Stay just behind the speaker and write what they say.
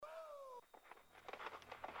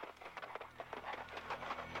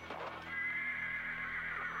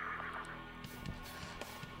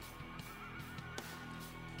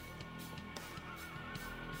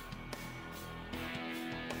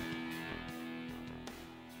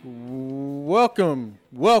Welcome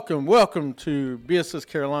to BSS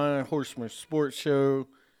Carolina Horseman Sports Show.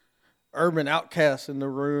 Urban Outcasts in the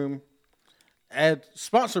room.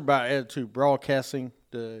 Sponsored by Attitude Broadcasting,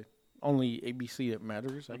 the only ABC that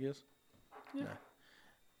matters, I guess. Yeah.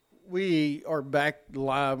 We are back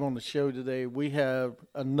live on the show today. We have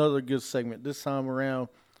another good segment this time around.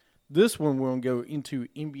 This one we're going to go into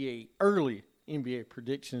early NBA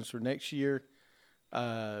predictions for next year.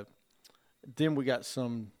 Then we got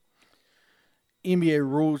some NBA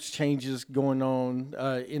rules changes going on.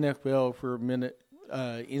 NFL for a minute.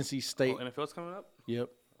 NC State. Oh, NFL's coming up? Yep.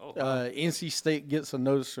 Oh, wow. NC State gets a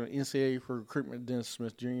notice from NCAA for recruitment of Dennis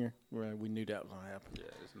Smith Jr. Well, we knew that was going to happen. Yeah,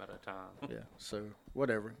 it's a matter of time. Yeah, so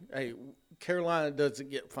whatever. Hey, Carolina doesn't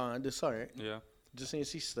get fined. It's all right. Yeah. Just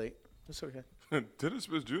NC State. It's okay. Dennis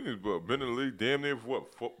Smith Jr. has been in the league damn near for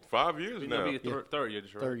 5 years now. It'll be a third year,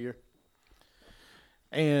 right? Third year.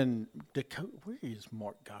 And where is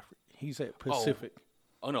Mark Gottfried? He's at Pacific.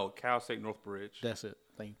 Oh, no, Cal State Northbridge. That's it.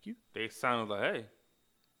 Thank you. They sounded like, hey.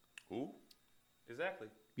 Who? Exactly.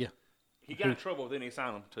 Yeah. He got in trouble, then they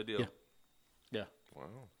signed him to a deal. Yeah. Wow.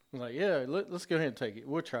 I'm like, yeah, let's go ahead and take it.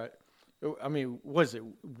 We'll try it. I mean, what is it?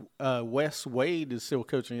 Wes Wade is still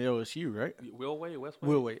coaching at LSU, right? Will Wade, West Wade?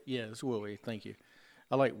 Will Wade. Yeah, it's Will Wade. Thank you.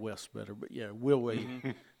 I like Wes better, but yeah, Will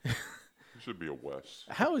Wade. He should be a West.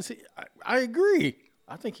 How is he? I agree.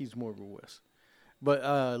 I think he's more of a West.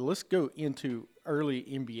 But let's go into early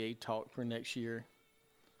NBA talk for next year.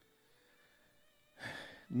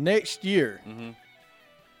 Next year,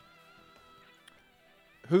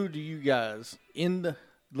 who do you guys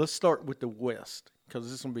let's start with the West, because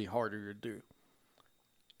this is going to be harder to do.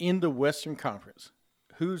 In the Western Conference,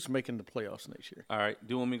 who's making the playoffs next year? All right.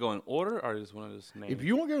 Do you want me to go in order or just want to just name If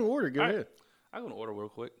you want to go in order, go ahead. I'll go in order real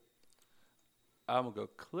quick. I'm going to go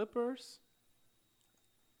Clippers.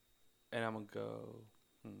 And I'm going to go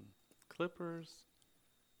Clippers,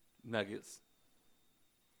 Nuggets,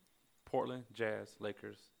 Portland, Jazz,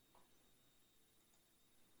 Lakers.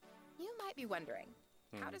 You might be wondering,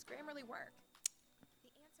 how does Grammarly work? The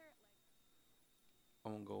answer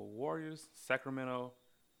I'm going to go Warriors, Sacramento,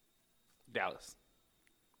 Dallas.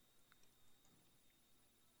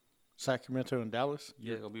 Sacramento and Dallas?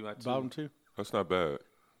 Yeah, going to be my two. Bottom two? That's not bad.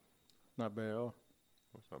 Not bad at all.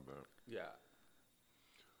 That's not bad. Yeah.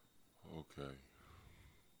 Okay.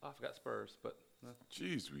 Oh, I forgot Spurs, but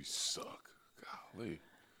Jeez, we suck. Golly.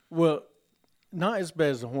 Well, not as bad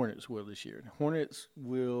as the Hornets will this year. The Hornets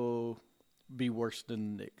will be worse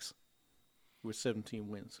than the Knicks with 17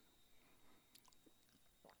 wins.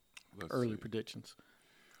 Let's Early see. predictions.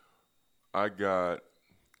 I got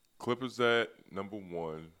Clippers at number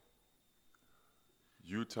 1,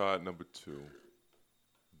 Utah at number 2,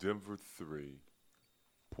 Denver 3,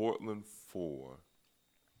 Portland 4.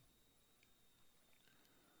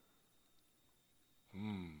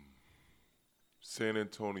 San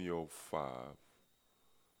Antonio 5.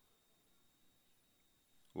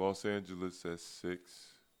 Los Angeles at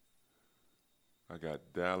 6. I got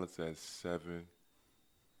Dallas at 7.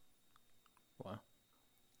 Wow.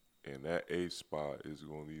 And that 8th spot is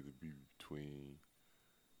going to either be between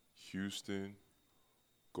Houston,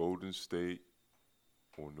 Golden State,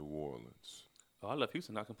 or New Orleans. oh, I left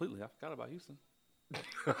Houston out completely. I forgot about Houston.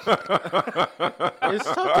 It's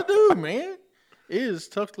tough to do, man. It's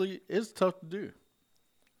tough to do.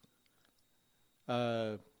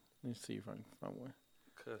 Let me see if I can find one.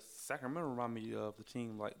 Because Sacramento remind me of the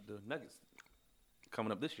team like the Nuggets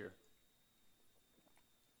coming up this year.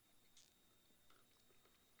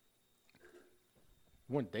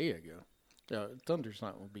 One day ago. Thunder's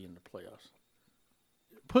not going to be in the playoffs.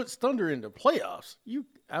 Puts Thunder in the playoffs. You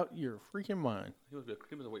out your freaking mind. He was a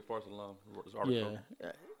Wake Forest alum. Who wrote this article.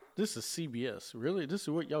 Yeah. This is CBS. Really? This is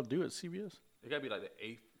what y'all do at CBS? It got to be like the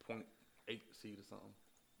 8.8 seed or something.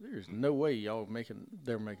 There's no way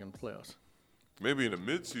they're making the playoffs. Maybe in a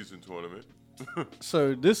mid-season tournament.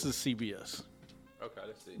 So this is CBS. Okay,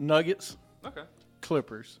 let's see. Nuggets, Okay.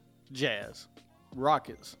 Clippers, Jazz,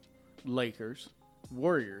 Rockets, Lakers,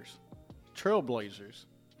 Warriors, Trailblazers,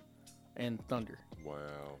 and Thunder.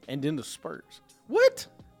 Wow. And then the Spurs. What?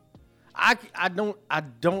 I don't,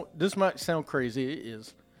 this might sound crazy. It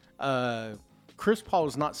is. Chris Paul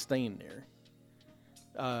is not staying there.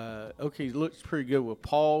 Okay, looks pretty good with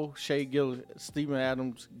Paul, Shea Gill, Steven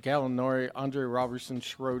Adams, Gallinari, Andre Robertson,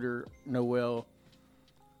 Schroeder, Noel.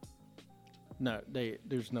 No,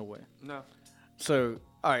 there's no way. No. So,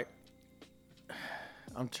 all right.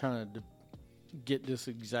 I'm trying to get this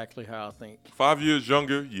exactly how I think. 5 years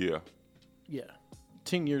younger, yeah. Yeah.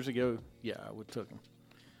 10 years ago, yeah, I would took him.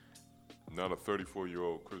 Not a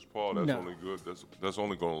 34-year-old Chris Paul. That's No. only good. That's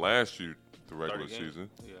only going to last you the regular 30 games. season.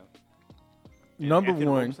 Yeah. Number Anthony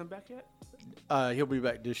one, Robinson back yet? he'll be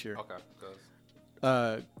back this year. Okay.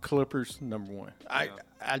 'Cause Clippers number one. Yeah.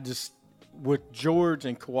 I just with George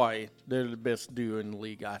and Kawhi, they're the best duo in the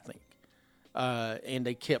league, I think. And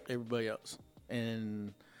they kept everybody else.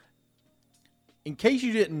 And in case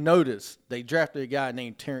you didn't notice, they drafted a guy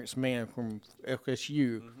named Terrence Mann from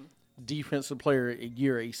FSU, defensive player a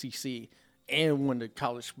year ACC, and one of the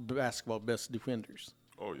college basketball best defenders.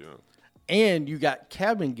 Oh yeah. And you got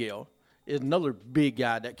Cabangale, is another big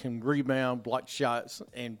guy that can rebound, block shots,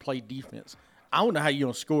 and play defense. I don't know how you're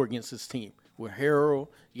going to score against this team. With Harrell,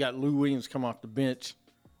 you got Lou Williams come off the bench.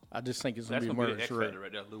 I just think it's going that's to be a gonna be murder an X charade. factor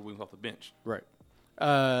right there. Lou Williams off the bench. Right.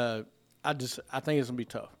 I think it's going to be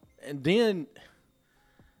tough. And then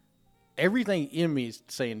everything in me is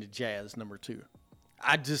saying the Jazz number two.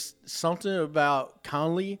 Something about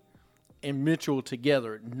Conley and Mitchell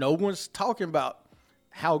together. No one's talking about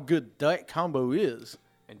how good that combo is.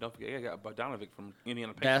 And don't forget, I got Bogdanovic from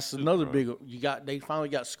Indiana Pacers. That's too. another big. They finally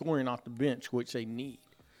got scoring off the bench, which they need.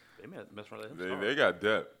 They may have to mess around with They, him. they got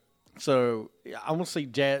depth. So I want to say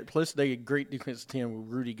Jazz. Plus, they had a great defensive team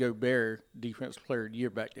with Rudy Gobert, defensive player of the year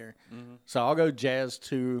back there. So I'll go Jazz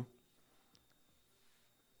two.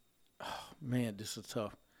 Oh, man, this is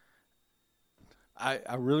tough.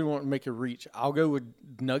 I really want to make a reach. I'll go with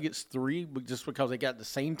Nuggets three, but just because they got the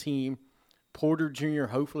same team. Porter Jr.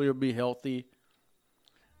 hopefully will be healthy.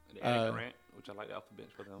 They added Grant, which I like off the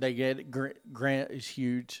bench for them. They get it. Grant is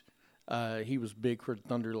huge. He was big for the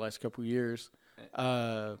Thunder the last couple of years.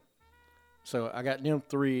 So I got them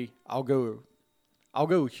three. I'll go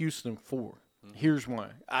with Houston 4. Here's why.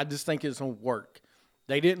 I just think it's gonna work.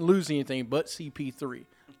 They didn't lose anything but CP3.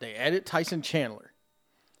 They added Tyson Chandler,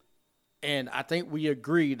 and I think we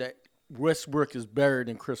agree that Westbrook is better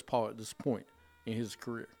than Chris Paul at this point in his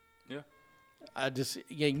career. Yeah.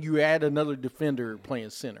 You add another defender playing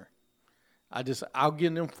center. I'll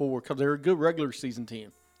give them 4 because they're a good regular season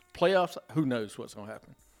team. Playoffs, who knows what's going to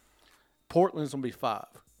happen. Portland's going to be 5.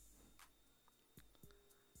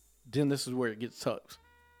 Then this is where it gets tough.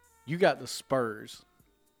 You got the Spurs.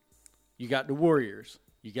 You got the Warriors.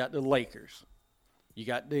 You got the Lakers. You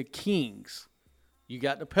got the Kings. You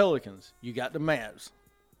got the Pelicans. You got the Mavs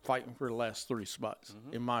fighting for the last 3 spots,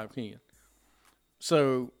 in my opinion.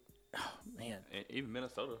 So, oh, man. And even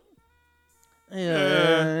Minnesota.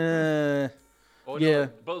 Yeah. Oh, Yeah.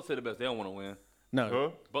 Butler said the best. They don't want to win. No. Huh?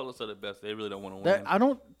 Butler said the best. They really don't want to That, win. I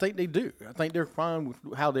don't think they do. I think they're fine with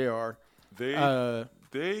how they are.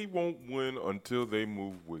 They won't win until they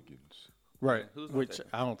move Wiggins. Right. who's gonna Which take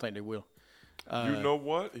I don't think they will. You know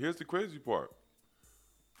what? Here's the crazy part.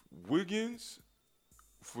 Wiggins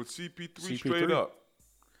for CP3 straight CP3. up.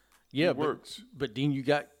 Yeah, It works. But then you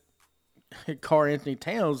got Karl Anthony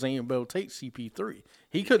Towns ain't able to take CP3.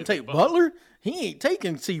 He couldn't take Butler. He ain't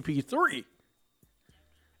taking CP3.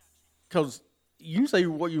 Because you say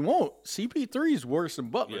what you want. CP3 is worse than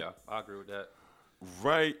Butler. Yeah, I agree with that.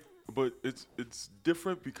 Right, but it's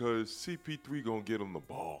different because CP3 gonna get him the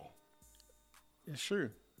ball. It's true.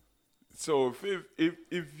 So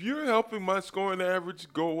if you're helping my scoring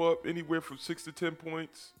average go up anywhere from 6 to 10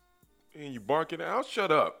 points, and you barking, I'll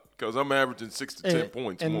shut up because I'm averaging 6 to 10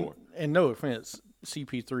 points more. And no offense,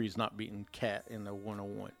 CP3 is not beating Cat in the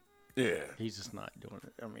 101. Yeah, He's just not doing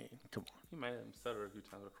it. I mean, come He might have him stutter a few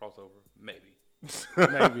times with a crossover. Maybe.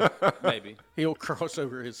 on. Maybe. Maybe. He'll cross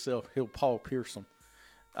over himself. He'll Paul Pierce him.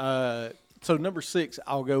 So number 6,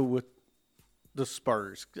 I'll go with the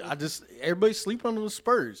Spurs. Everybody sleep on the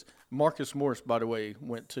Spurs. Marcus Morris, by the way,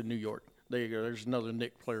 went to New York. There you go. There's another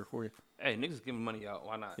Nick player for you. Hey, niggas giving money out.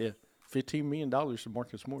 Why not? Yeah, $15 million to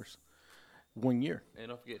Marcus Morris. 1 year. And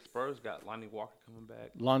don't forget, Spurs got Lonnie Walker coming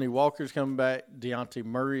back. Lonnie Walker's coming back. Deontay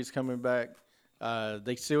Murray's coming back.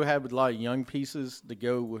 They still have a lot of young pieces to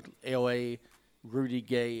go with L.A., Rudy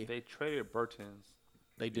Gay. They traded Bertans.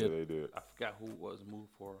 They yeah, did. they did. I forgot who it was moved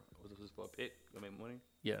for. Was it for a pick? I mean, money.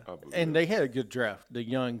 Yeah. I believe And it. they had a good draft. The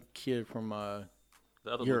young kid from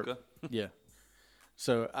The other Europe. Luka. Yeah.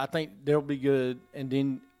 So I think they'll be good. And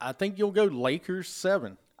then I think you'll go Lakers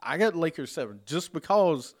 7. I got Lakers 7 just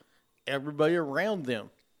because everybody around them.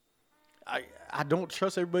 I don't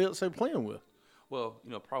trust everybody else they're playing with. Well,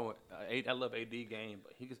 problem with I love AD game,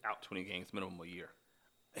 but he gets out 20 games minimum a year.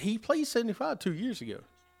 He played 75 2 years ago.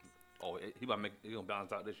 Oh, he gonna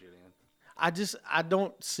balance out this year then. I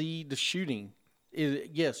don't see the shooting.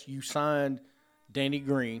 Yes, you signed Danny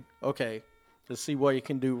Green. Okay, let's see what you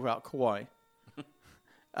can do without Kawhi.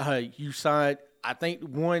 You signed. I think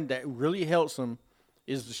one that really helps them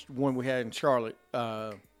is the one we had in Charlotte.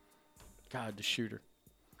 God, the shooter.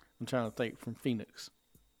 I'm trying to think from Phoenix.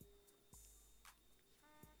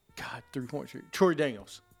 God, 3-point shooter. Troy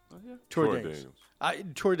Daniels. Oh, yeah. Troy Daniels.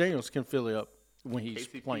 Troy Daniels can fill it up when he's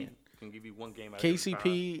KCP playing. can give you one game out of every five.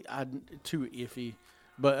 KCP, too iffy.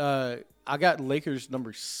 But I got Lakers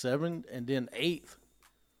number 7 and then 8th.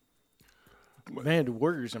 Man, the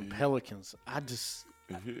Warriors and Pelicans.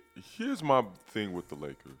 Here's my thing with the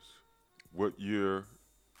Lakers. What year?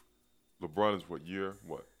 LeBron is what year?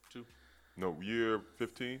 What? 2. No, year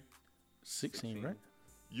 15? 16, right?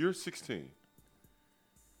 Year 16.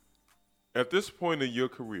 At this point in your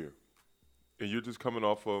career, and you're just coming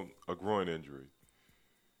off of a groin injury,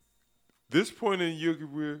 this point in your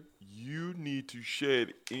career, you need to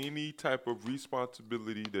shed any type of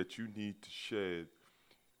responsibility that you need to shed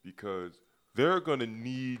because they're going to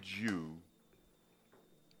need you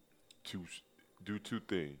to do 2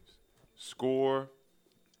 things: score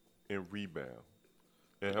and rebound,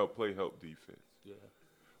 and help defense. Yeah.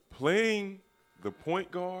 Playing the point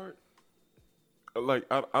guard, like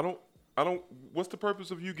I don't. What's the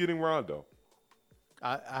purpose of you getting Rondo?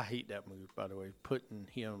 I hate that move, by the way. Putting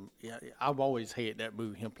him, I've always hated that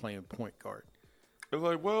move. Him playing point guard. It's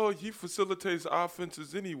like, well, he facilitates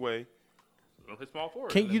offenses anyway. Don't play small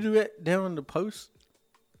forward. Can't you do that down in the post?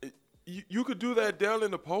 You could do that down in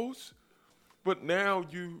the post, but now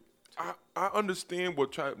I understand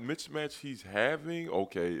what mismatch he's having.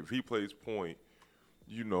 Okay, if he plays point,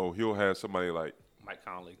 he'll have somebody like Mike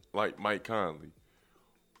Conley.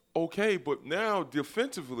 Okay, but now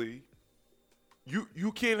defensively,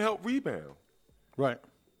 you can't help rebound. Right.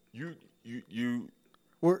 You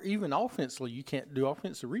Or even offensively, you can't do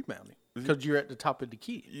offensive rebounding because you're at the top of the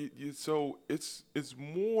key. So it's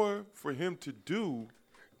more for him to do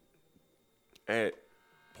at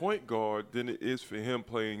point guard than it is for him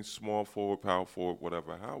playing small forward, power forward,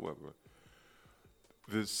 whatever. However,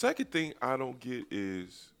 the second thing I don't get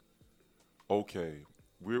is, okay,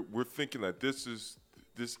 we're thinking that this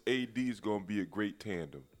AD is going to be a great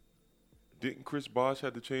tandem. Didn't Chris Bosh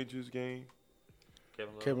have to change his game?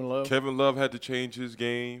 Kevin Love. Kevin Love had to change his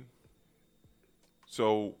game.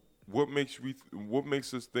 So what makes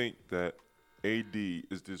us think that AD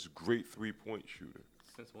is this great 3-point shooter?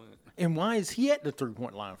 Since when? And why is he at the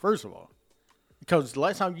 3-point line, first of all? Because the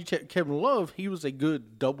last time you checked Kevin Love, he was a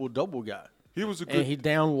good double-double guy. He was a good. And he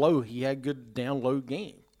down low. He had good down low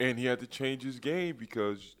game. And he had to change his game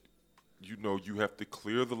because, you have to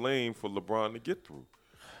clear the lane for LeBron to get through.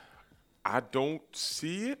 I don't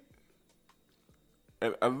see it.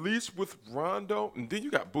 And at least with Rondo, and then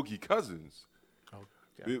you got Boogie Cousins. Oh,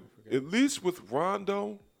 God, At least with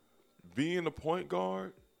Rondo being a point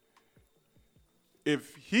guard,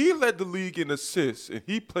 if he led the league in assists and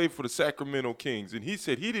he played for the Sacramento Kings and he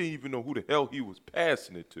said he didn't even know who the hell he was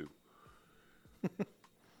passing it to,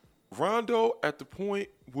 Rondo at the point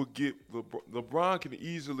would get LeBron can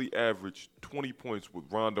easily average 20 points with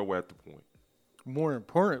Rondo at the point. More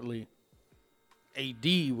importantly, AD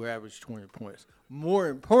will average 20 points. More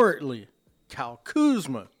importantly, Kyle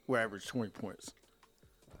Kuzma will average 20 points.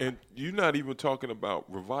 And you're not even talking about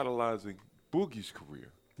revitalizing Boogie's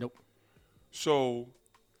career. Nope. So,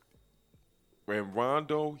 when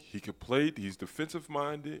Rondo, he can play, he's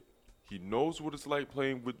defensive-minded. He knows what it's like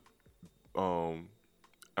playing with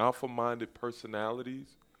alpha-minded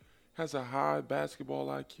personalities. Has a high basketball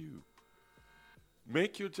IQ.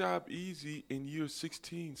 Make your job easy in year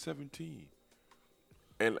 16, 17.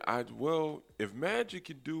 And if Magic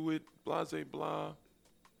can do it, blah, blah,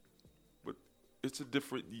 but it's a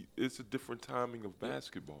different timing of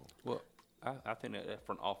basketball. Well, I think that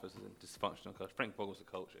front office is dysfunctional because Frank Vogel's the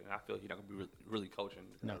coach, and I feel he's not going to be really coaching.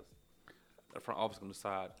 No. The front office is going to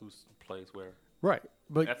decide who plays where. Right.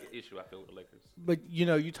 But that's the issue I feel with the Lakers. But,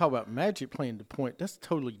 you talk about Magic playing the point. That's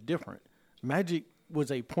totally different. Magic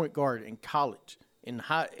was a point guard in college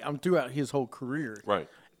throughout his whole career. Right.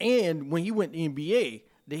 And when he went to NBA,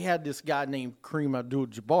 they had this guy named Kareem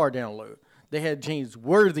Abdul-Jabbar down low. They had James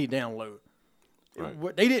Worthy down low.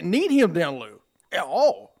 Right. They didn't need him down low at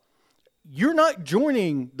all. You're not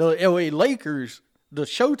joining the LA Lakers, the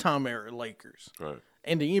Showtime era Lakers. Right.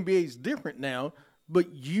 And the NBA is different now,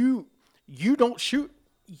 but you don't shoot.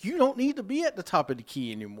 You don't need to be at the top of the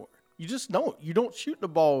key anymore. You just don't. You don't shoot the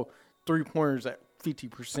ball 3-pointers at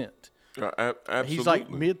 50%. Absolutely. He's like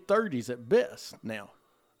mid-30s at best now.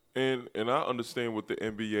 And I understand what the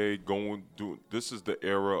NBA doing. This is the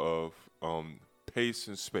era of pace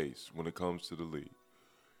and space when it comes to the league.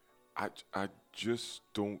 I just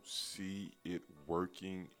don't see it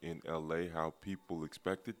working in LA how people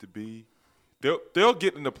expect it to be. They'll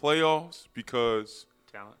get in the playoffs because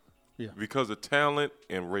of talent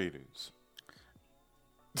and ratings.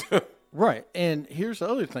 Right. And here's the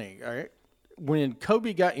other thing, all right? When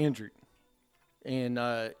Kobe got injured, and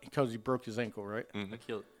because he broke his ankle, right?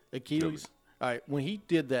 Achilles. Achilles. All right. When he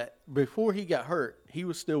did that, before he got hurt, he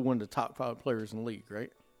was still one of the top 5 players in the league,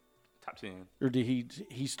 right? Top 10. Or did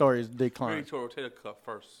he start his decline? Maybe tore rotator cuff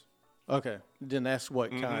first. Okay, then that's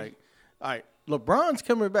what kind of. All right, LeBron's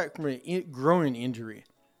coming back from a growing injury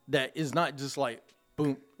that is not just like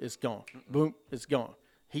boom, it's gone, boom, it's gone.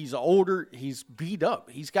 He's older. He's beat up.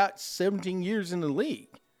 He's got 17 years in the league.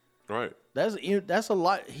 Right. That's a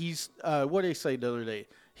lot. He's what did they say the other day?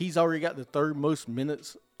 He's already got the 3rd most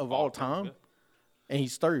minutes of all time, yeah. and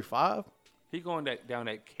he's 35. He going down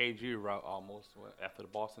that KG route almost after the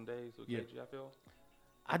Boston days with KG, I feel.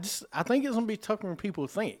 I think it's gonna be tougher than people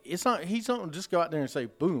think. It's not. He's not gonna just go out there and say,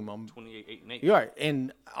 "Boom, I'm 28, 8, and 8. You're right,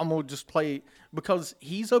 and I'm gonna just play because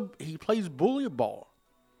he plays bully ball.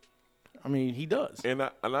 I mean, he does. And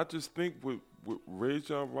I just think with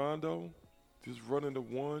Rajon Rondo, just running the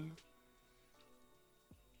one,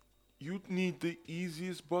 you need the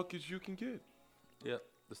easiest buckets you can get. Yeah,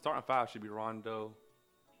 the starting 5 should be Rondo,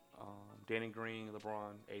 Danny Green,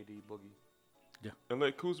 LeBron, AD, Boogie. And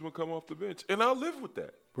let Kuzma come off the bench. And I'll live with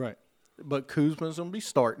that. Right, but Kuzma's gonna be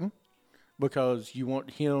starting because you want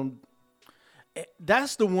him.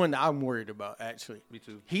 That's the one I'm worried about. Actually, Me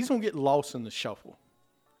too. He's gonna get lost in the shuffle.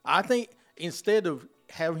 I think instead of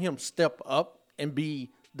having him step up and be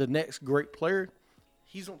the next great player,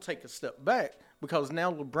 he's gonna take a step back because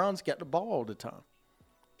now LeBron's got the ball all the time.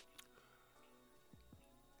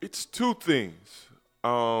 It's 2 things.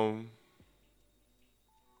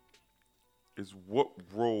 Is what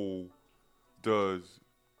role does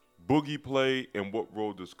Boogie play and what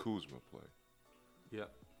role does Kuzma play? Yeah.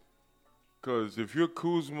 Because if you're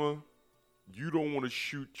Kuzma, you don't want to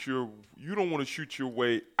shoot your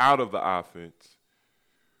way out of the offense,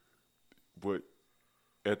 but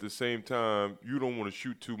at the same time, you don't want to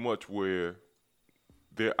shoot too much where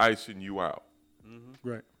they're icing you out.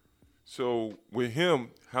 Right. So with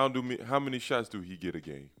him, how many shots do he get a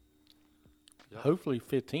game? Hopefully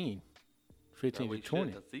 15 That to way he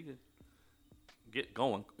 20. should, 'cause he could get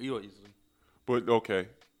going easily. But okay,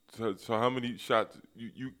 so how many shots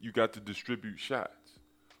you got to distribute shots?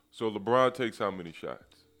 So LeBron takes how many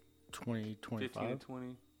shots? 20, 25. 15,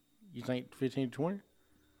 20. You think 15 to 20?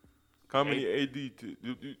 How many AD?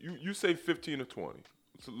 You say 15 or 20.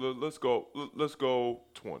 So let's go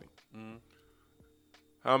 20.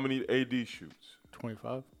 How many AD shoots?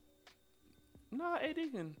 25. Nah, AD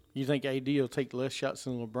can. You think AD will take less shots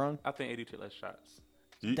than LeBron? I think AD took less shots.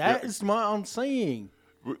 That is what I'm saying.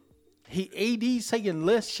 But- AD's taking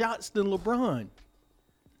less shots than LeBron.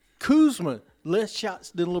 Kuzma, less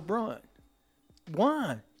shots than LeBron.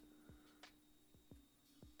 Why?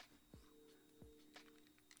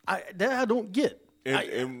 I don't get.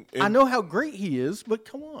 And I know how great he is, but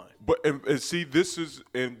come on. But and see, this is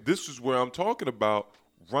where I'm talking about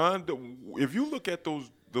Rondo. If you look at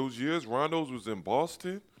those years, Rondo's was in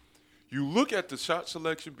Boston. You look at the shot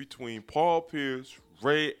selection between Paul Pierce,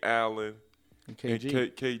 Ray Allen, and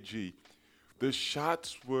KG. The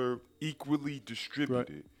shots were equally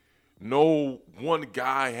distributed. Right. No one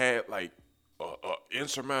guy had like an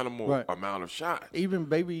insurmountable amount of shots. Even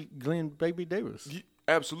Glenn Baby Davis.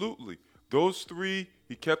 Absolutely. Those 3,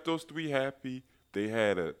 he kept those 3 happy. They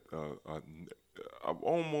had a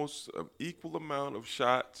almost an equal amount of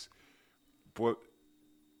shots, but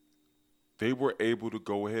they were able to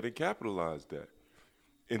go ahead and capitalize that.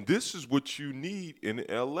 And this is what you need in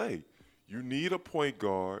LA. You need a point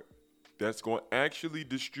guard that's going to actually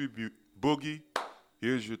distribute. Boogie,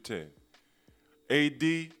 here's your 10.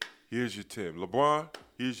 AD, here's your 10. LeBron,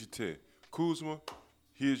 here's your 10. Kuzma,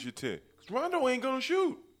 here's your 10. 'Cause Rondo ain't going to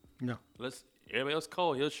shoot. No. Everybody else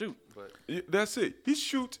cold, he'll shoot. But Yeah, that's it. He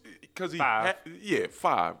shoots because he 5.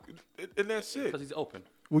 5, and that's it. because he's open.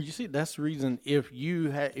 Well, you see, that's the reason. If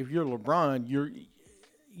you're LeBron,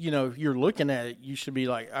 if you're looking at it, you should be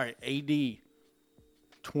like, all right, AD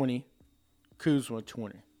 20, Kuzma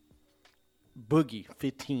 20, Boogie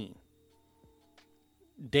 15,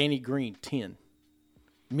 Danny Green 10,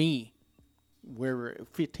 me, where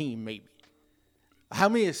 15 maybe. How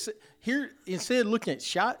many here? Instead of looking at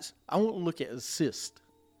shots, I want to look at assists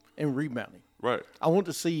and rebounding. Right. I want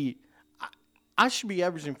to see. I should be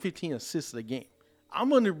averaging 15 assists a game.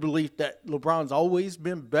 I'm under belief that LeBron's always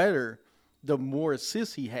been better the more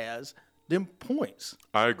assists he has than points.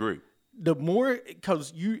 I agree. The more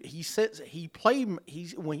because when he's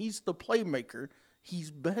the playmaker,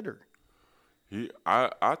 he's better.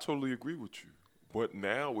 I totally agree with you. But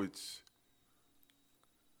now it's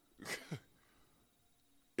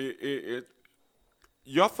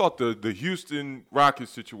y'all thought the Houston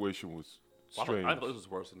Rockets situation was strange. I thought this was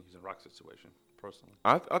worse than the Houston Rockets situation. personally.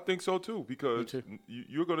 I think so too, because too.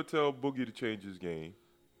 you're going to tell Boogie to change his game.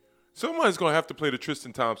 Somebody's going to have to play the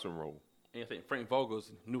Tristan Thompson role. And I think Frank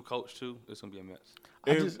Vogel's new coach too. It's gonna be a mess.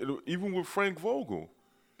 And even with Frank Vogel,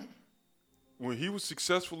 when he was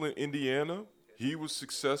successful in Indiana, he was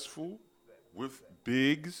successful with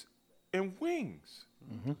bigs and wings.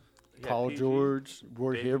 He had Paul PG, George,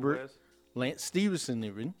 Roy David Hibbert, West. Lance Stevenson,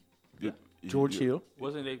 even Yeah. George Hill.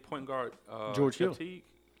 Wasn't a point guard George Hill. Jeff Teague?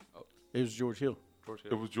 It was George Hill. George It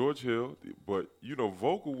Hill. was George Hill, but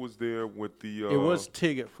Vogel was there with the. It was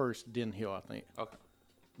Tig at first, then Hill, I think. Okay.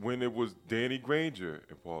 when it was Danny Granger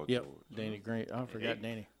and Paul Yep, George. Danny Grant. I forgot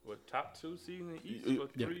Danny. With top 2 season in the East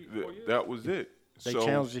It- for Yeah. 3-4 years. That was it. They So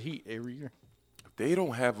challenge the Heat every year. they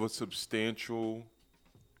don't have a substantial.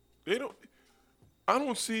 They don't. I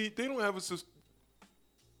don't see. They don't have a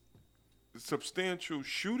substantial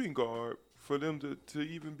shooting guard for them to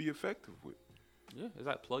even be effective with. Yeah, it's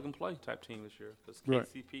like plug and play type team this year. Because Right.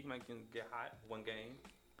 KCP might get hot one game,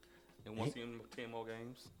 and we'll see him 10 more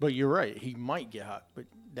games. But you're right. He might get hot, but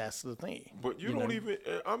that's the thing. But you don't even.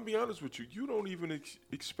 I'm be honest with you. You don't even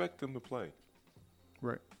expect them to play.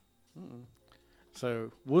 Right.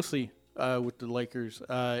 So we'll see with the Lakers.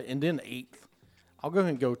 And then 8th, I'll go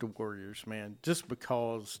ahead and go with the Warriors, man, just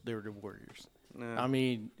because they're the Warriors. Nah. I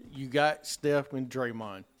mean, you got Steph and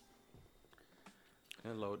Draymond.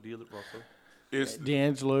 And low D'Lo Russell. It's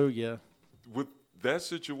D'Angelo, yeah. with that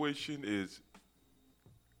situation is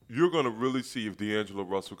you're going to really see if D'Angelo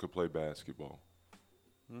Russell could play basketball.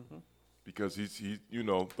 Because he's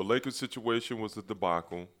the Lakers situation was a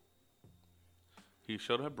debacle. He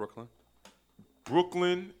showed up at Brooklyn.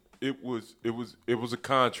 Brooklyn, it was a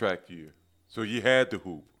contract year, so you had to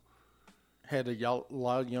hoop. Had a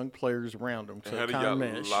lot of young players around him. So Had it kind of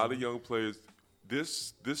meshed. a lot of young players.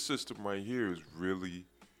 This system right here is really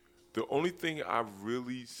the only thing I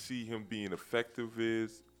really see him being effective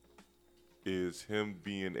is him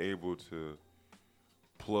being able to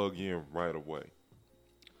plug in right away.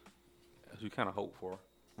 As we kind of hope for.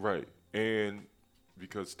 Right. And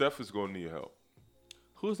because Steph is going to need help.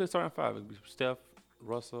 Who's their starting five? It'd be Steph,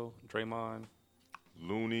 Russell, Draymond.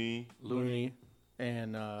 Looney, Looney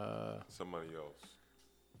and somebody else.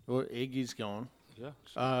 well, Iggy's gone.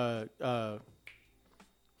 Yeah.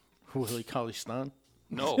 Willie Cauley-Stein.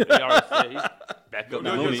 No, they already said he's back up.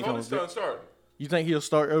 No, now. yeah, Looney. Tony Stein starting. You think he'll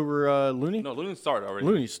start over Looney? No, Looney started already.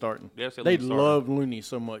 Looney's starting. They said They Looney started. love Looney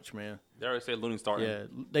so much, man. They already said Looney starting. Yeah,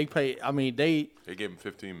 they pay. I mean, they They gave him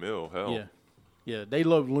 15 mil. Hell, yeah, they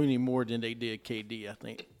love Looney more than they did KD, I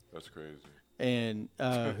think. that's crazy. And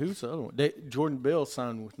who's the other one? Jordan Bell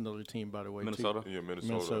signed with another team, by the way. Minnesota. Yeah, Too.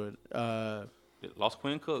 Minnesota. Minnesota. They lost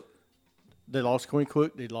Quinn Cook. They lost Quinn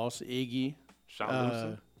Cook. They lost Iggy. Sean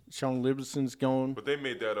Livingston. Sean Livingston's gone. But they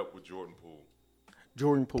made that up with Jordan Poole.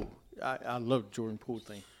 Jordan Poole. I love the Jordan Poole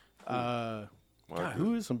thing. God, Wow.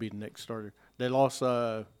 who is going to be the next starter? They lost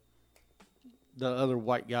the other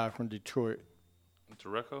white guy from Detroit.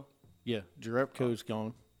 Jareco. Yeah, Jerebko's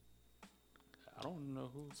gone. I don't know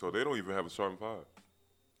who. So they don't even have a starting five.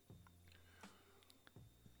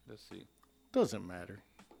 Let's see. Doesn't matter.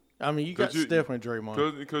 I mean, you got Steph and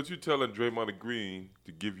Draymond. Because you're telling Draymond Green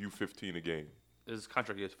to give you 15 a game. This is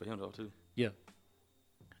contract years for him though too. Yeah.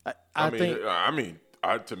 I I mean, think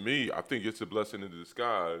to me, I think it's a blessing in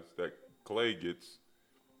disguise that Clay gets.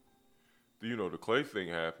 The Clay thing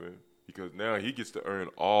happened because now he gets to earn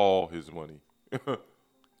all his money,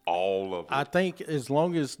 all of it. I think as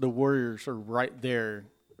long as the Warriors are right there,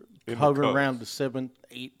 In the hovering cups. around the 7th,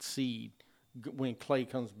 8th seed when Clay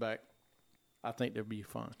comes back, I think they'll be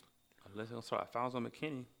fine. Unless they'll start fouls on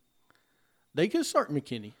McKinney. They could start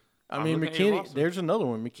McKinney. I I'm mean, looking at McKinney. Russell. There's another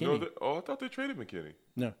one, McKinney. I thought they traded McKinney.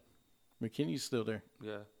 No, McKinney's still there.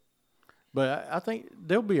 Yeah. But I think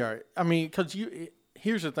they'll be all right. I mean, because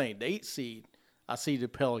here's the thing: the 8th seed, I see the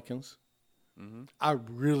Pelicans. I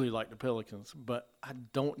really like the Pelicans, but I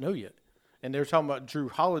don't know yet. And they're talking about Drew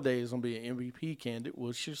Holiday is going to be an MVP candidate.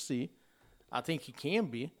 We'll just see. I think he can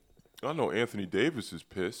be. I know Anthony Davis is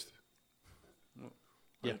pissed.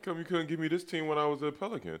 Yeah. How come you couldn't give me this team when I was a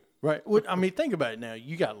Pelican? Right. Well, I mean, think about it now.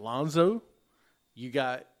 You got Lonzo. You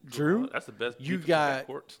got Drew. That's the best. You defensive got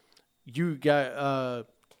backcourt.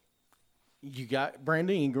 you got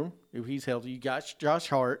Brandon Ingram if he's healthy. You got Josh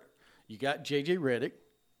Hart. You got JJ Redick.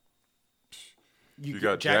 You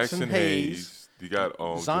got Jackson Hayes. You got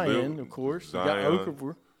Zion, Jaleel, of course. Zion, You got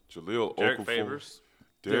Okafor. Jaleel Derek Okafor. Favors.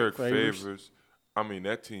 Derek Favors. Favors. I mean,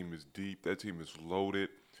 that team is deep. That team is loaded.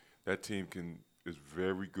 That team is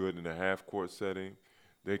very good in a half court setting.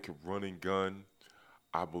 They can run and gun.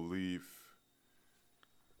 I believe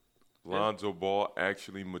Lonzo Ball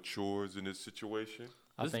actually matures in this situation.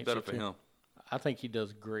 I This is think better so for too. him. I think he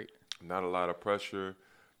does great. Not a lot of pressure,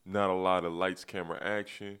 not a lot of lights, camera,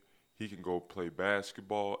 action. He can go play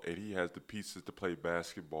basketball, and he has the pieces to play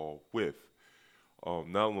basketball with.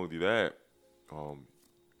 Not only that,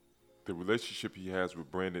 the relationship he has with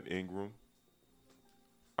Brandon Ingram,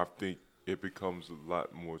 I think it becomes a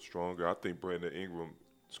lot more stronger. I think Brandon Ingram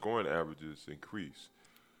scoring averages increase.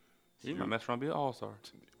 He might mess around and be an all-star.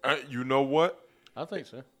 You know what? I think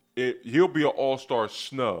so. He'll be an all-star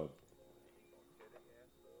snub.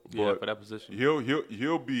 Yeah, But for that position.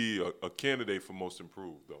 he'll be a candidate for most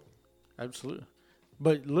improved though. Absolutely.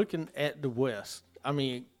 But looking at the West, I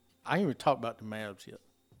mean, I ain't even talked about the Mavs yet.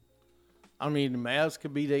 I mean, the Mavs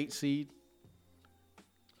could be the 8th seed.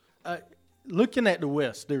 Looking at the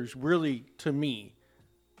West, there's really, to me,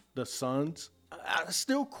 the Suns. I'm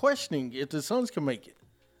still questioning if the Suns can make it.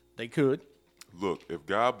 They could. Look, if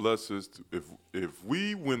God blesses, if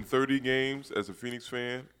we win 30 games as a Phoenix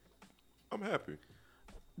fan, I'm happy.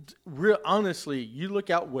 Real honestly, you look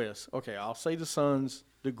out West. Okay, I'll say the Suns,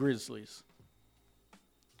 the Grizzlies.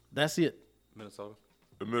 That's it. Minnesota.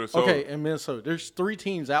 In Minnesota, Okay, and Minnesota. There's 3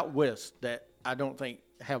 teams out West that I don't think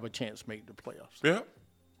have a chance to make the playoffs. yeah,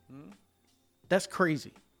 That's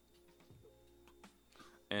crazy.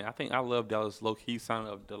 And I think I love Dallas low-key signing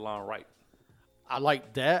of DeLon Wright. I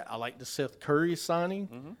like that. I like the Seth Curry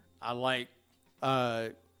signing. I like.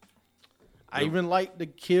 I even like the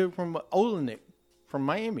kid from Olenek from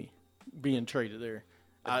Miami being traded there.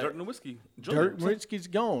 Dirk Nowitzki. Dirk Nowitzki's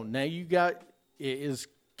gone. Now you got is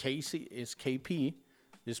Casey, is KP,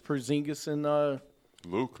 is Porzingis and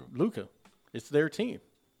Luka. Luka. It's their team.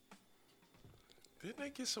 Didn't they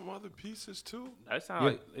get some other pieces too? That sound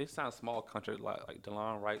like it sounds small country like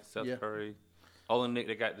DeLon Wright, Seth Yeah. Curry, Olenek.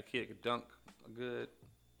 They got the kid could dunk good.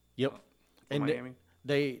 Yep. And Miami.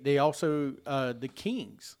 they also the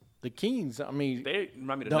Kings. The Kings. I mean, They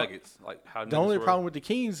remind me of the The- Nuggets. Like how the only Nuggets were. problem with the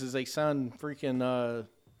Kings is they signed freaking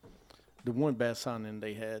the one bad signing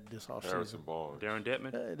they had this offseason. Harrison Barnes. Darren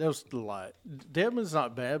Dedman, That was a lot. Dedman's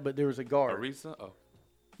not bad, but there was a guard. Ariza. Oh,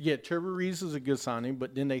 Yeah, Trevor Reeves is a good signing,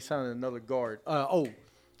 but then they signed another guard.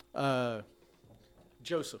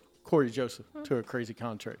 Joseph, Corey Joseph, to a crazy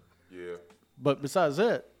contract. Yeah. But besides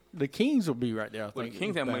that, the Kings will be right there, I well, think. the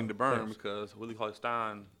Kings have money to burn Playoffs. because Willie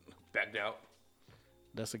Cauley-Stein backed out,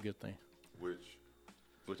 That's a good thing. Which,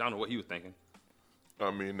 which I don't know what he was thinking. I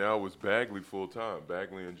mean, now it's Bagley full time.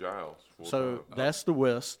 Bagley and Giles full So time. that's the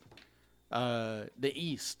West. The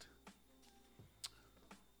East,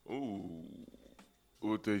 Ooh,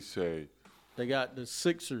 what they say? they got the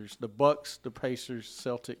Sixers, the Bucks, the Pacers,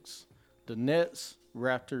 Celtics, the Nets,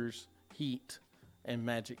 Raptors, Heat, and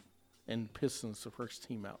Magic, and Pistons, the first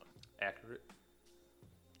team out. Accurate.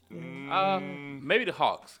 Maybe the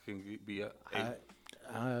Hawks can be a.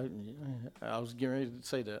 I was getting ready to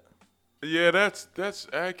say that. Yeah, that's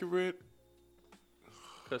accurate.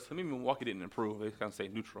 Because to me, Milwaukee didn't improve. They kind of say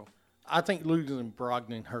neutral. I think losing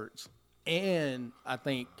Brogdon hurts, and I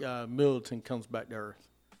think Middleton comes back to earth.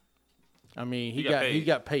 I mean, he got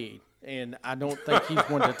got paid, and I don't think he's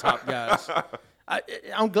one of the top guys.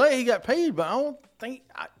 I'm glad he got paid, but I don't think.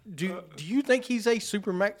 Do you think he's a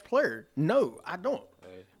supermax player? No, I don't.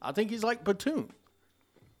 Hey. I think he's like Batum.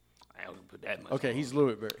 I don't put that much. Okay, on he's him.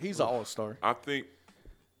 Louis Bear. He's an all-star. I think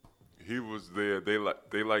he was there.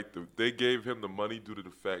 They gave him the money due to the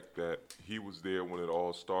fact that he was there when it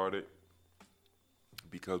all started.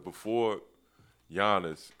 Because before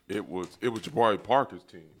Giannis, it was Jabari Parker's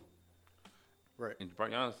team. Right. And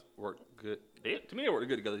Giannis worked good. To me, they worked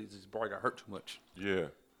good together. It's just Barry got hurt too much. Yeah.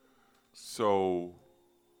 So,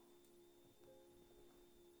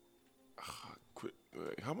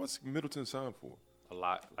 how much Middleton signed for? A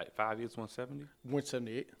lot, like 5 years, 170.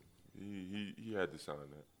 178. He had to sign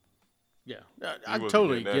that. Yeah, He I wasn't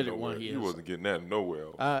totally getting that get it nowhere. why he He has. wasn't getting that nowhere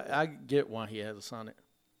else. I get why he has to sign it.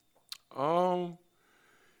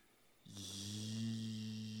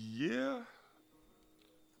 Yeah.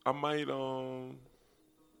 I might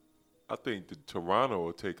I think the Toronto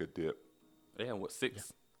will take a dip. They had what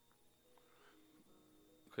 6?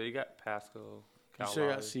 Okay, you got Pascal, You Kyle still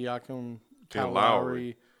got Lowry. Siakam, Kyle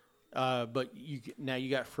Lowry. Lowry, but now you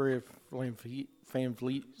got Fred VanVleet.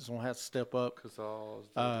 He's gonna have to step up. Casals.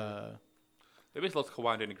 Uh, They basically lost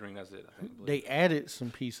Kawhi and Danny Green. That's it. I think. they added some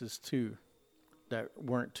pieces too that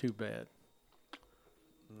weren't too bad.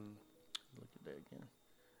 Look at that again.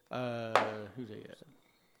 Who they added?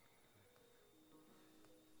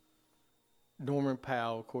 Norman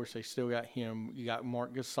Powell, of course, they still got him. You got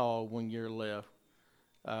Mark Gasol, 1 year left.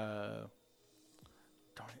 Darn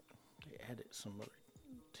it, they added some other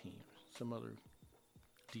teams, some other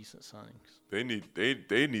decent signings. They need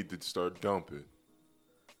to start dumping.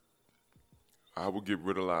 I would get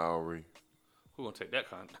rid of Lowry. Who gonna take that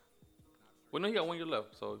contract? Well, no, he got 1 year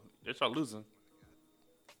left, so they start losing.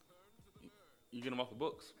 You get him off the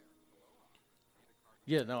books.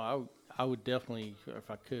 Yeah, no, I would definitely, if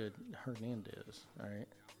I could, Hernandez. All right.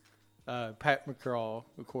 Pat McCraw,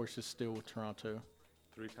 of course, is still with Toronto.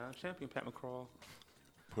 3-time champion Pat McCraw.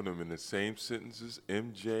 Put him in the same sentence as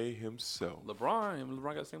MJ himself. LeBron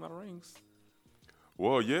got the same amount of rings.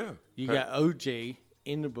 Well, yeah. You got OJ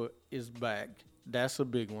in the book is back. That's a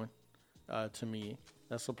big one to me.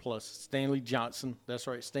 That's a plus. Stanley Johnson. That's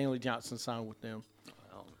right. Stanley Johnson signed with them.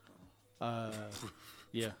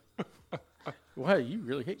 Yeah. Wow, you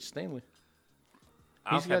really hate Stanley.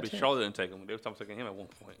 I was He's got happy 10. Charlotte didn't take him. They were talking about taking him at one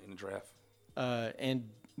point in the draft. And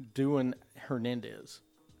doing Hernandez,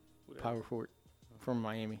 power forward from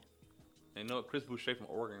Miami. And you know what? Chris Boucher from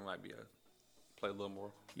Oregon might play a little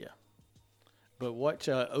more. Yeah. But watch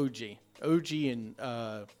OG. OG and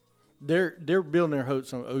they're building their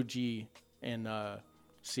hopes on OG and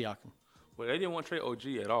Siakam. Well, they didn't want to trade OG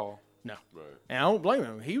at all. No. Right. And I don't blame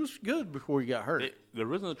him. He was good before he got hurt. The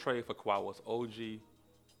original trade for Kawhi was OG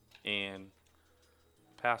and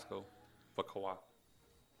Pascal for Kawhi.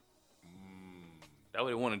 That's what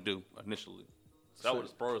they wanted to do initially. So that's what the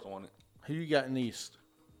Spurs wanted. Who you got in the East?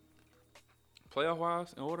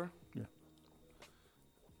 Playoff-wise, in order? Yeah.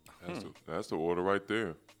 That's the order right there.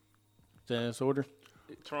 Is that in this order?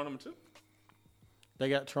 Toronto number 2? They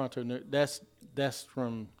got Toronto. That's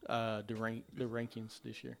from the rankings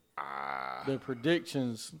this year. The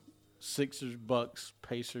predictions: Sixers, Bucks,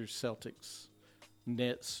 Pacers, Celtics,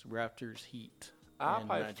 Nets, Raptors, Heat. I'll and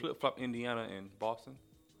probably Magic. flip-flop Indiana and Boston.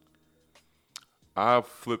 I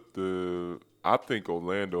think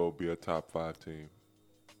Orlando will be a top 5 team.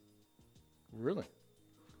 Really?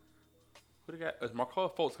 Who they got? If Markelle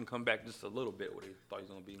Fultz can come back just a little bit where they thought he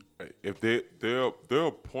was going to be. If they're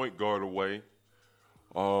a point guard away.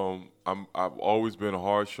 I've always been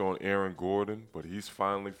harsh on Aaron Gordon, but he's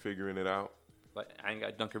finally figuring it out. Like, I ain't got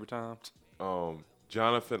to dunk every time.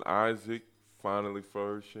 Jonathan Isaac finally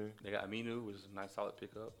flourishing. They got Aminu, which is a nice, solid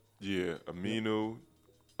pickup. Yeah, Aminu.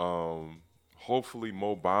 Hopefully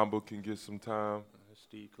Mo Bamba can get some time.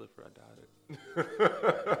 Steve Clifford, I doubt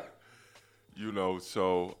it.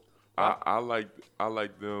 So I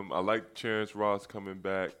like them. I like Terrence Ross coming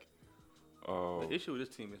back. The issue with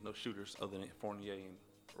this team is no shooters other than Fournier and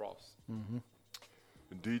Ross. And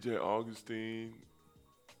DJ Augustine,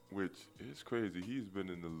 which is crazy. He's been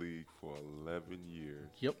in the league for 11 years.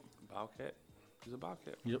 Yep. Bobcat. He's a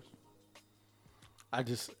Bobcat. Yep.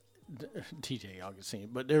 TJ Augustine,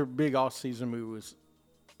 but their big off-season move was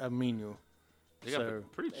Aminu. They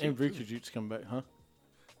got pretty cheap, and too. Vucevic come back, huh?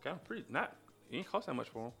 Got him pretty. It ain't cost that much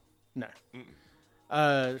for him.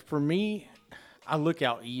 No. For me, I look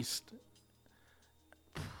out east.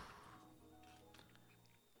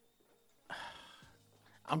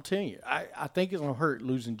 I'm telling you, I think it's gonna hurt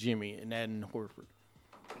losing Jimmy and adding Horford.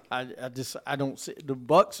 I don't see the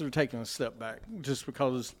Bucks are taking a step back just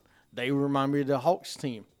because they remind me of the Hawks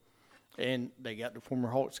team, and they got the former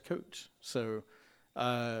Hawks coach. So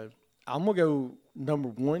I'm gonna go number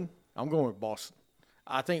 1. I'm going with Boston.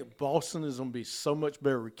 I think Boston is gonna be so much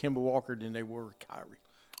better with Kemba Walker than they were with Kyrie.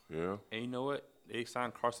 Yeah. And you know what? They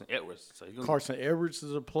signed Carson Edwards. So Carson Edwards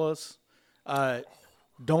is a plus.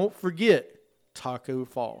 Don't forget Taco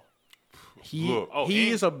Fall. He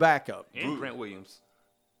is a backup. and Grant Williams.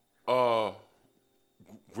 Grant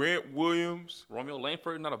Williams. Romeo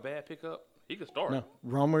Langford, not a bad pickup. He could start. No,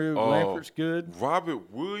 Romeo Langford's good. Robert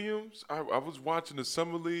Williams. I was watching the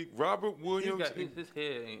Summer League. Robert He's Williams got his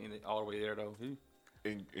head ain't all the way there, though.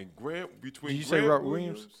 and Grant between Did you Grant say Robert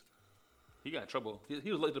Williams? He got in trouble.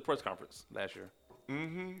 He was late to the press conference last year.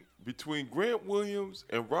 Between Grant Williams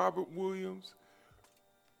and Robert Williams,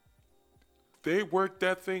 they worked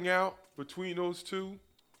that thing out between those two.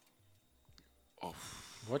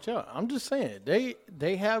 Watch out. I'm just saying,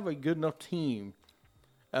 they have a good enough team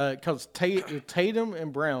because Tatum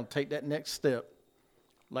and Brown take that next step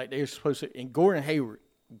like they're supposed to. And Gordon Hayward,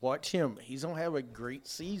 watch him. He's going to have a great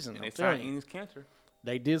season. And I'm they signed telling you. Enes Kanter.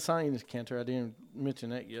 They did sign Enes Kanter. I didn't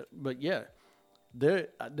mention that yet. But, yeah, they're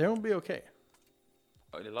going to be okay.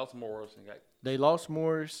 They lost Morris and got They lost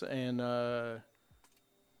Morris and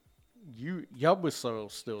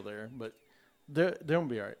Yabusele's still there, but they're going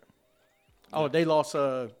to be all right. Oh, they lost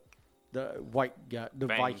the white guy, the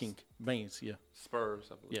Baines. Viking. Baines, yeah. Spurs.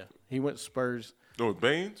 I believe. Yeah. He went to Spurs. No,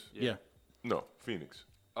 Baines? Yeah. No, Phoenix.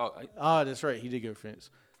 Oh, That's right. He did go Phoenix.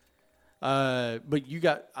 But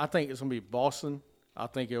I think it's going to be Boston. I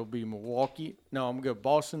think it'll be Milwaukee. No, I'm going to go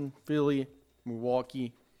Boston, Philly,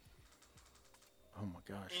 Milwaukee. Oh, my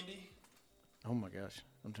gosh. Indy. Oh, my gosh.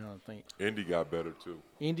 I'm trying to think. Indy got better too.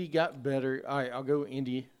 Indy got better. All right, I'll go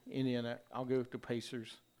Indy. Indiana. I'll go with the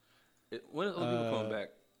Pacers. When is Oladipo coming back?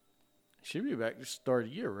 Should be back to start of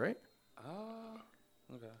the year, right?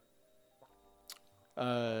 Okay. What,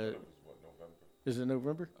 November? Is it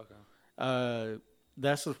November? Okay.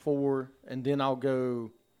 That's the 4, and then I'll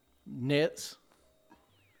go Nets.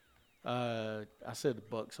 I said the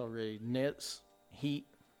Bucks already. Nets, Heat.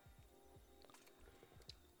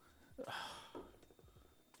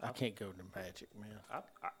 I can't go to Magic, man.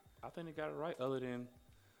 I think they got it right. Other than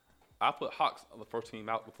I put Hawks on the first team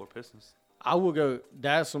out before Pistons. I will go.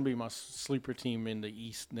 That's gonna be my sleeper team in the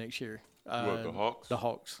East next year. What, the Hawks? The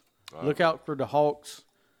Hawks. All Look right. out for the Hawks.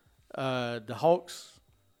 The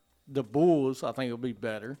Bulls. I think will be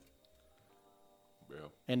better, Yeah.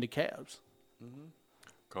 and the Cavs.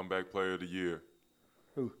 Comeback player of the year.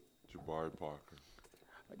 Who? Jabari Parker.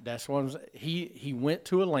 That's what I'm saying. He went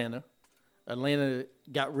to Atlanta. Atlanta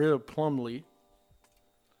got rid of Plumlee.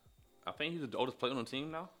 I think he's the oldest player on the team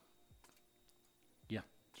now. Yeah,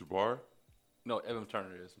 Jabari? No, Evan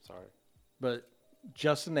Turner is. I'm sorry. but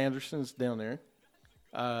Justin Anderson's down there.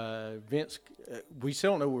 Vince, we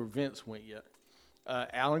still don't know where Vince went yet.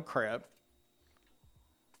 Alan Crabb.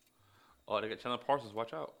 Oh, they got Chandler Parsons.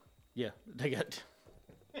 Watch out. Yeah, they got.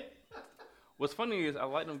 What's funny is I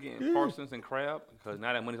like them getting Parsons and Crab because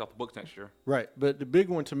now that money's off the books next year. Right, but the big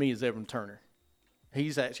one to me is Evan Turner.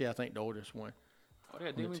 He's actually, I think, the oldest one. Oh, they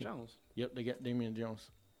got Damian Jones. Yep, they got Damian Jones.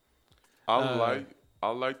 I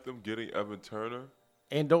like them getting Evan Turner.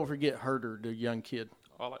 And don't forget Herder, the young kid.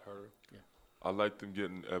 Oh, I like her. I like them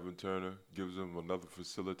getting Evan Turner. Gives them another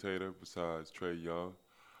facilitator besides Trey Young.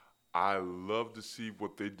 I love to see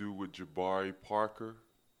what they do with Jabari Parker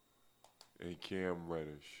and Cam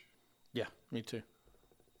Reddish. Yeah, me too.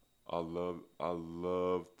 I love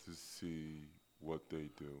to see what they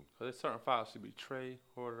do. So there's certain files should be Trey,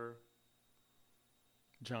 Horder,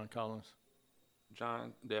 John Collins.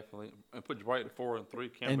 John, definitely. And put Jabari at 4 and 3,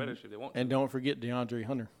 Cam Reddish if they want to. And don't forget DeAndre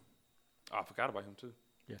Hunter. Oh, I forgot about him too.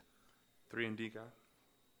 Yeah. 3 and D guy.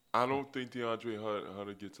 I don't think DeAndre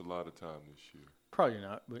Hunter gets a lot of time this year. Probably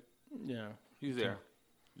not, but, you know. He's there.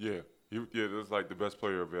 Yeah, that's like the best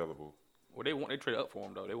player available. Well, they traded up for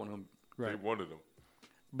him though. They want him. They Right. wanted him.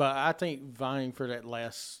 But I think vying for that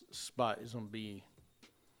last spot is going to be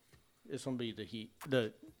the Heat,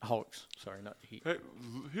 the Hawks. Sorry, not the Heat. Hey,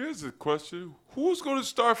 here's a question: who's going to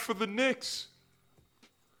start for the Knicks?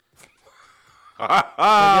 They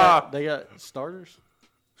got starters.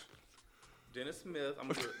 Dennis Smith. I'm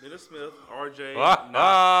gonna put Dennis Smith, RJ.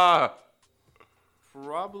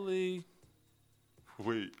 Probably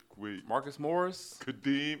Wait. Marcus Morris.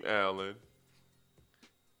 Kadeem Allen.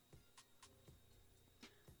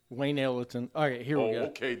 Wayne Ellington. All right, here we go.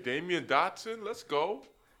 Okay. Damian Dotson. Let's go.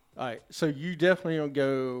 All right, so you definitely don't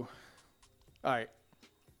go. All right,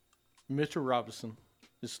 Mitchell Robinson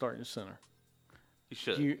is starting center. He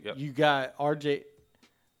should. You got RJ.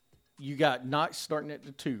 You got Knox starting at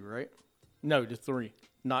the 2, right? No, the 3.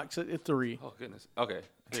 Knox at the 3. Oh goodness. Okay.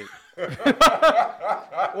 Hey, Wait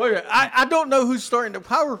a minute, I don't know who's starting the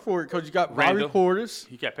power forward because you got Bobby Randall. Portis.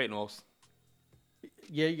 he got paid the most.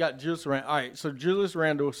 Yeah, you got Julius Randle. All right, so Julius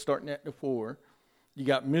Randle is starting at the 4. You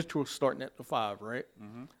got Mitchell starting at the 5, right?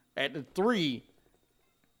 Mm-hmm. At the 3,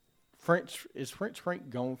 is French Frank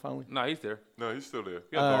gone finally? No, he's there. No, he's still there.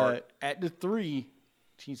 He got guard. At the 3,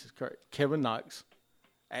 Jesus Christ, Kevin Knox.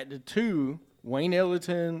 At the 2, Wayne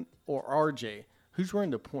Ellington or RJ. Who's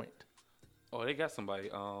running the point? Oh, they got somebody.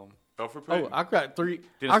 Alfred Payton. Oh, I got 3.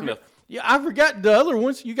 Dennis I Smith. Yeah, I forgot the other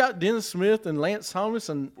ones. You got Dennis Smith and Lance Thomas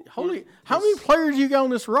and how many players you got on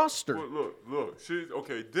this roster? Look.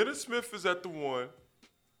 Okay, Dennis Smith is at the 1.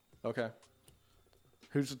 Okay.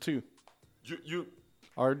 Who's the 2? You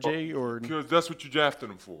RJ or because that's what you drafted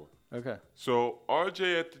him for. okay. So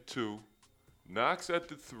RJ at the 2, Knox at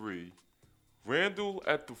the 3, Randall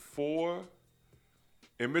at the 4,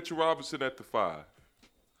 and Mitchell Robinson at the 5.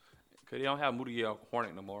 Cause they don't have Moody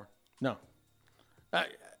Hornet no more. No.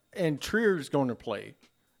 And Trier's going to play.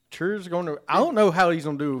 Trier's going to. I don't know how he's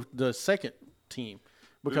going to do with the second team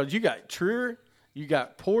because you got Trier, you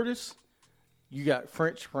got Portis, you got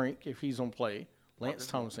French Frank if he's going to play. Lance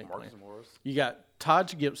Thomas ain't playing. Marcus Morris. You got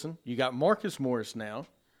Todd Gibson. You got Marcus Morris now.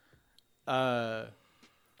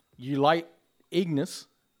 You like Ignis.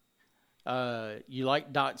 You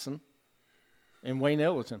like Dotson. And Wayne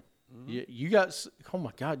Ellington. Mm-hmm. You got. Oh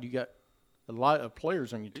my God! You got a lot of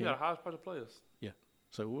players on your You team. got a hodgepodge players. Yeah.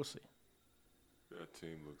 So we'll see. That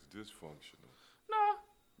team looks dysfunctional. Nah.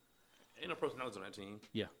 Ain't no personalities on that team.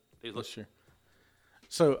 Yeah. They That's look sure.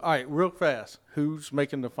 So, all right, real fast. Who's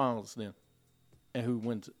making the finals then? And who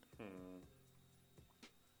wins it?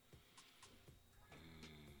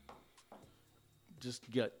 Just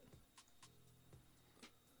gut.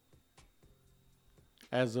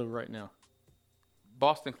 As of right now,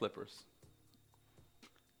 Boston Clippers.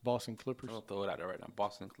 Boston Clippers. I'll throw it out there right now.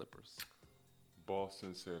 Boston Clippers.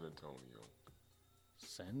 Boston, San Antonio.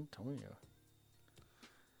 San Antonio.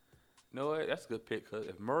 You know what? That's a good pick. Cause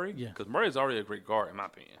if Murray, Yeah. because Murray's already a great guard in my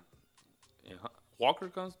opinion. And Walker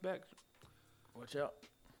comes back. Watch out.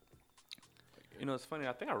 You know, it's funny.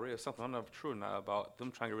 I think I read something. I don't know if it's true or not about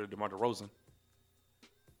them trying to get rid of DeMar DeRozan.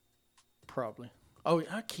 Probably. Oh,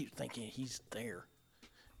 I keep thinking he's there.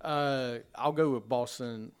 I'll go with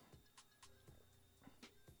Boston.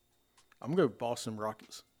 I'm going to go with Boston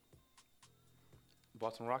Rockets.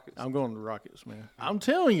 Boston Rockets. I'm going to the Rockets, man. I'm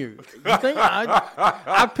telling you. You think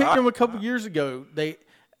I picked them a couple years ago.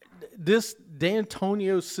 This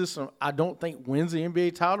D'Antonio system, I don't think wins the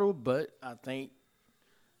NBA title, but I think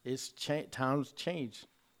it's times change.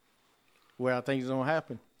 Where I think it's gonna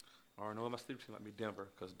happen. Or no, my sleeper team might be Denver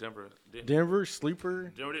because Denver Denver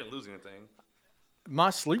sleeper. Denver didn't lose anything. My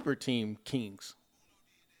sleeper team, Kings,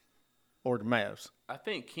 or the Mavs. I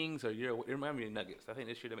think Kings are it reminded me of Nuggets. I think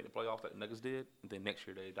this year they made the playoffs like the Nuggets did, and then next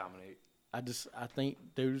year they dominate. I think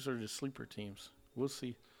those are the sleeper teams. We'll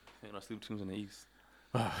see. You know, sleeper teams in the East.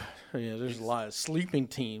 Yeah, there's a lot of sleeping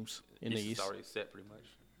teams in the East is East. already set pretty much.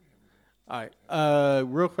 All right.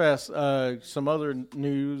 Real fast, some other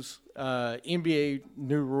news. NBA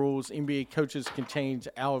new rules. NBA coaches can change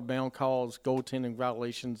out of bound calls, goaltending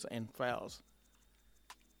violations, and fouls.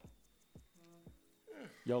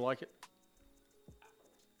 Y'all like it?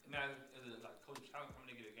 Now, is it like Coach Allen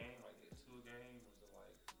coming to get a game? Like, get two a game? Or is it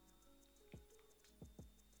like.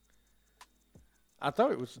 I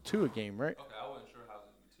thought it was a 2 a game, right? Okay, I wasn't sure how it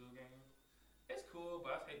would be two a game. It's cool,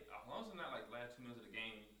 but I think as long as it's not like last 2 minutes of the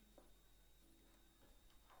game.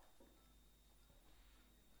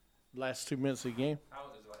 Last 2 minutes of the game.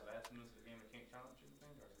 How is it like last 2 minutes of the game they can't count, you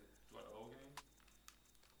think? Or is it throughout the whole game?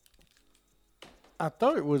 I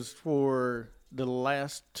thought it was for the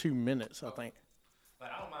last 2 minutes, I think. Like,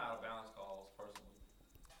 I don't mind out of balance calls, personally.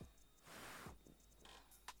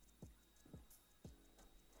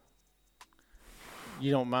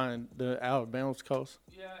 You don't mind the out of bounds calls?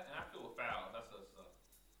 Yeah, and I feel a foul. That's a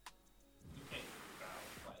you can't do a foul.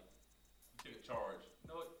 Like, you took a charge.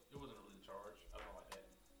 No, it wasn't really a charge. I don't know like that.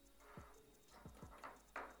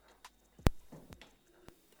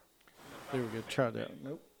 There we go. Try that.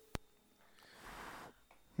 Nope.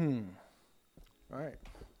 All right.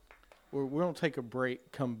 We're going to take a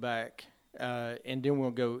break, come back, and then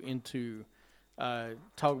we'll go into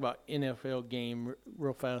talk about NFL game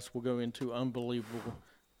real fast. We'll go into Unbelievable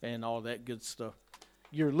and all that good stuff.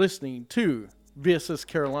 You're listening to VSS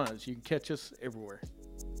Carolinas. You can catch us everywhere.